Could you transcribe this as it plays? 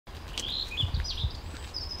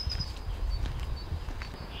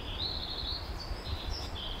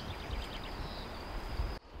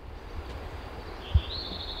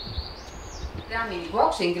Ramin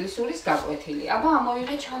გვაქვს ინგლისურის გაკვეთილი. აბა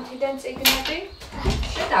ამოვიღე ჩანთიდან წიგნები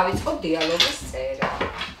და დავიწყოთ დიალოგის წერა.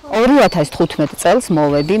 2015 წელს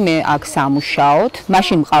მოვედი მე აქ სამუშაოდ,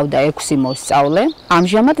 მაშინ მყავდა 6 მოსწავლე,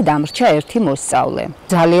 ამჟამად დამრჩა 1 მოსწავლე.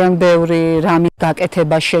 ძალიან ბევრი რამის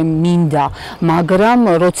გაკეთება შემინდა, მაგრამ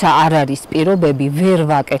როცა არ არის პირობები, ვერ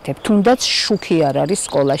ვაკეთებ, თუნდაც შუქი არ არის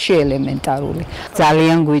სკოლაში ელემენტარული.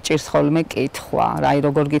 ძალიან გვიჭირს ხოლმე კითხვა, რაი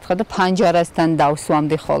როგორ გითხრა და ფანჯარასთან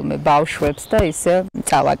დავსვამდი ხოლმე ბავშვებს და ისე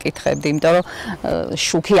წავაკითხებდი, იმიტომ რომ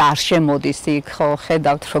შუქი არ შემოდის იქ, ხო,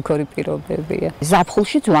 ხედავთ როგორი პირობებია.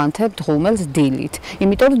 ზაფხულშიც ვანთებ ღუმელს დილით,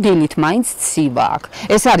 იმიტომ რომ დილით მაინც ცივა აქვს.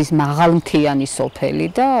 ეს არის მაღალმთიანი სოფელი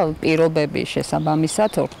და პირობები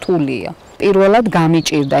შესაბამისად რთულია. პირველად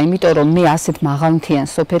გამიჭირდა, იმიტომ რომ მე ასეთ მაღალმთიან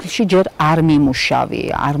სოფელში ჯერ არ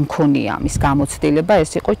მიმუშავია, არ მქონია ამის გამოცდილება,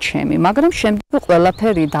 ეს იყო ჩემი, მაგრამ შემდეგ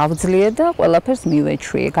ყველაფერი დავძლიე და ყველაფერს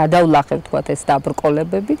მივეჩვიე, გადავლახე ვთქვათ ეს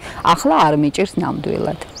დაბრკოლებები, ახლა არ მიჭირს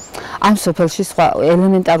ნამდვილად. ამ სოფელში სხვა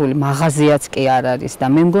ელემენტარული მაღაზიაც კი არ არის და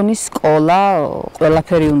მე მგონი სკოლა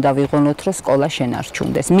ყველაფერი უნდა ვიღონოთ, რომ სკოლა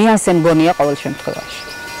შენარჩუნდეს. მე ასე მგონია ყოველ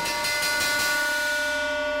შემთხვევაში.